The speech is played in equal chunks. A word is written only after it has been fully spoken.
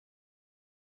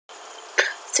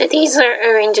So these are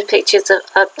a range of pictures of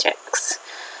objects.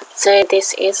 So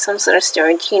this is some sort of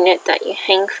storage unit that you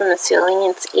hang from the ceiling.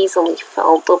 It's easily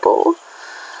foldable.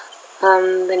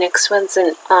 The next one's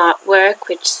an artwork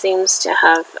which seems to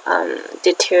have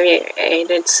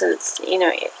deteriorated since,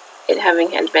 it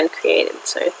having had been created.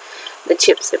 So the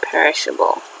chips are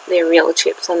perishable. They're real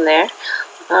chips on there,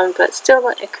 but still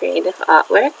a creative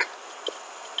artwork.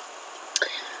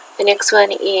 The next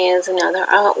one is another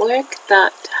artwork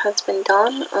that has been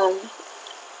done.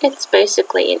 It's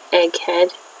basically an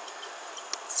egghead,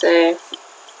 so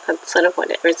that's sort of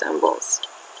what it resembles.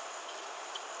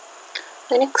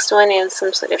 The next one is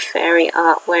some sort of fairy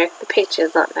artwork. The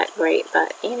pictures aren't that great,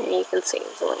 but you can see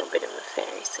there's a little bit of a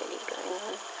fairy city going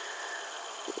on.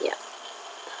 Yeah.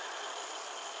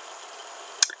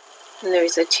 And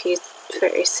there's a tooth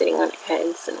fairy sitting on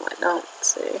heads and whatnot,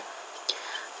 so...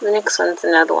 The next one's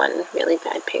another one, really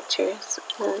bad pictures.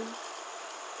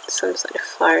 Some sort of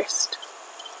forest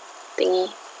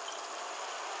thingy.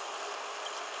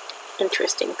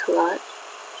 Interesting collage.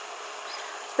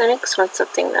 The next one's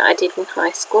something that I did in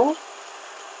high school,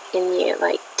 in year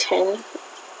 10.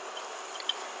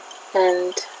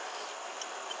 And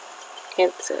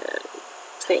it's a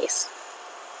face.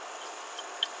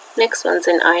 Next one's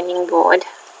an ironing board.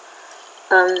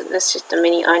 That's just a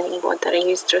mini ironing board that I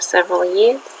used for several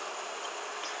years.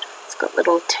 It's got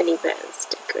little teddy bears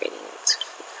decorating its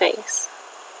face.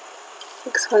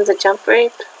 Next one's a jump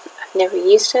rope. I've never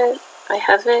used it. I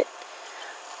have it.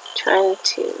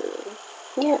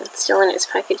 It's still in its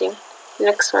packaging.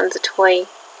 Next one's a toy,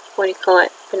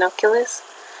 binoculars.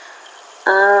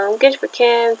 Good for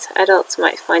kids. Adults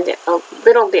might find it a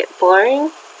little bit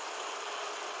boring.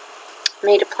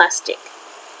 Made of plastic.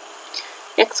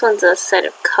 Next one's a set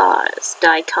of cars,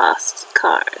 die-cast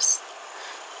cars.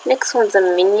 Next one's a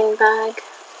Minion bag.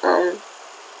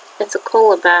 It's a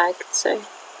cooler bag, so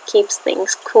keeps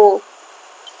things cool.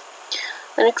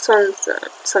 The next one's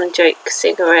some joke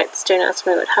cigarettes. Don't ask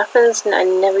me what happens, and I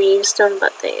never used them,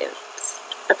 but they're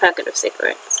a packet of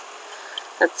cigarettes.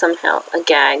 That's somehow a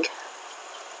gag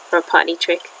or a party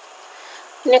trick.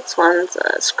 The next one's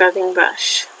a scrubbing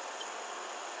brush.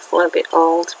 It's a little bit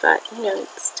old, but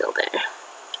it's still there.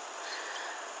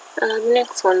 The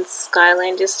next one's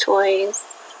Skylanders toys.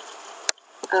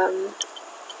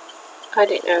 I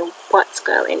don't know what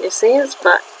Skylanders is,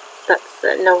 but that's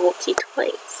the novelty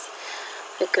toys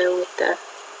that go with the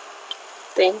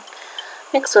thing.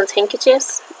 Next one's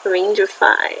handkerchiefs, a range of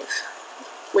 5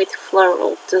 with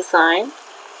floral design.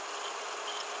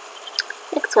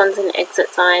 Next one's an exit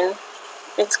sign.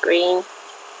 It's green.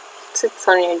 Sits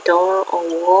on your door or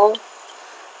wall.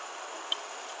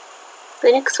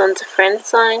 The next one's a friend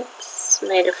sign. It's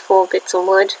made of 4 bits of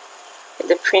wood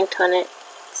with a print on it.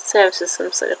 It serves as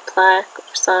some sort of plaque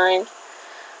or sign.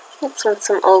 Next one's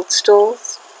some old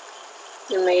stools.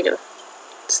 They're made of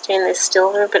stainless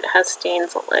silver, but it has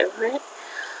stains all over it.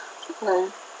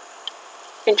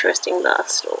 Interesting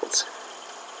glass stools.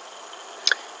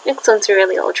 Next one's a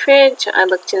really old fridge. I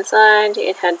looked inside.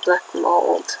 It had black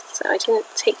mold, so I didn't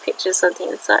take pictures of the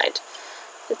inside.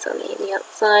 It's only the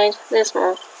outside. There's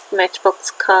more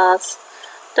Matchbox cars,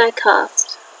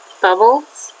 die-cast,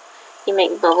 bubbles. You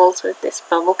make bubbles with this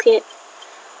bubble kit.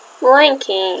 Lion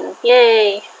King,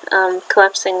 yay!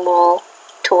 Collapsing wall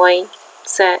toy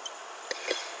set.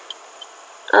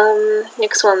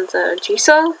 Next one's a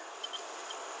juicer.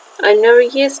 I never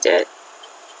used it.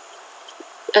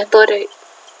 I thought I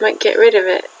might get rid of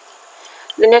it.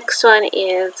 The next one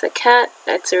is a cat.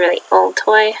 It's a really old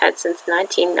toy, had since the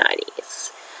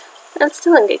 1990s. It's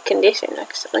still in good condition,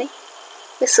 actually.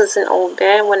 This is an old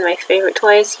bear, one of my favorite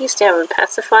toys. Used to have a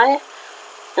pacifier,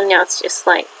 and now it's just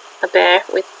like a bear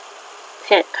with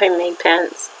homemade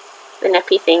pants. The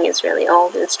nappy thing is really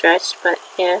old and stretched, but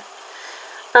yeah.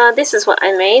 This is what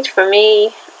I made for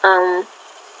me.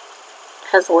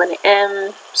 Has a letter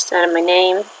M instead of my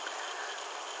name.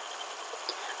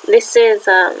 This is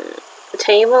a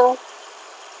table.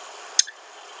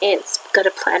 It's got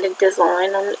a plaited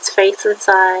design on its face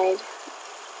inside.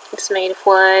 It's made of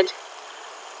wood.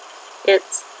 It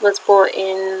was bought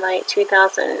in like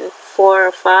 2004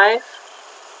 or 5.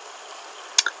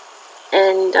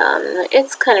 And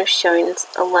it's kind of showing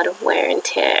a lot of wear and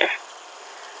tear.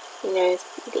 The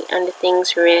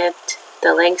underthing's ripped.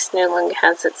 The legs no longer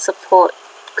has its support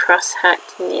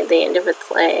cross-hacked near the end of its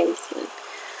legs. And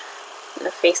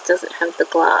the face doesn't have the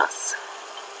glass.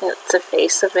 That's the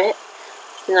face of it.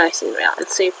 Nice and round,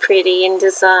 so pretty in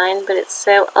design, but it's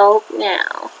so old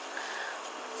now.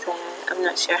 So I'm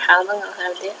not sure how long I'll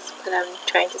have this, but I'm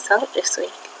trying to sell it this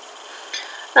week.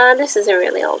 This is a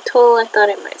really old tool. I thought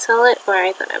I might sell it, or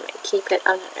I thought I might keep it.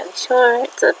 I'm not really sure.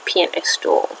 It's a piano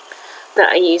stool that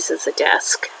I use as a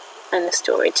desk and a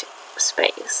storage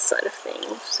space sort of thing.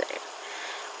 So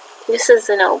this is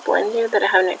an old blender that I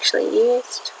haven't actually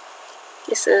used.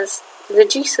 This is the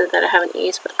juicer that I haven't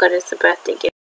used but got as a birthday gift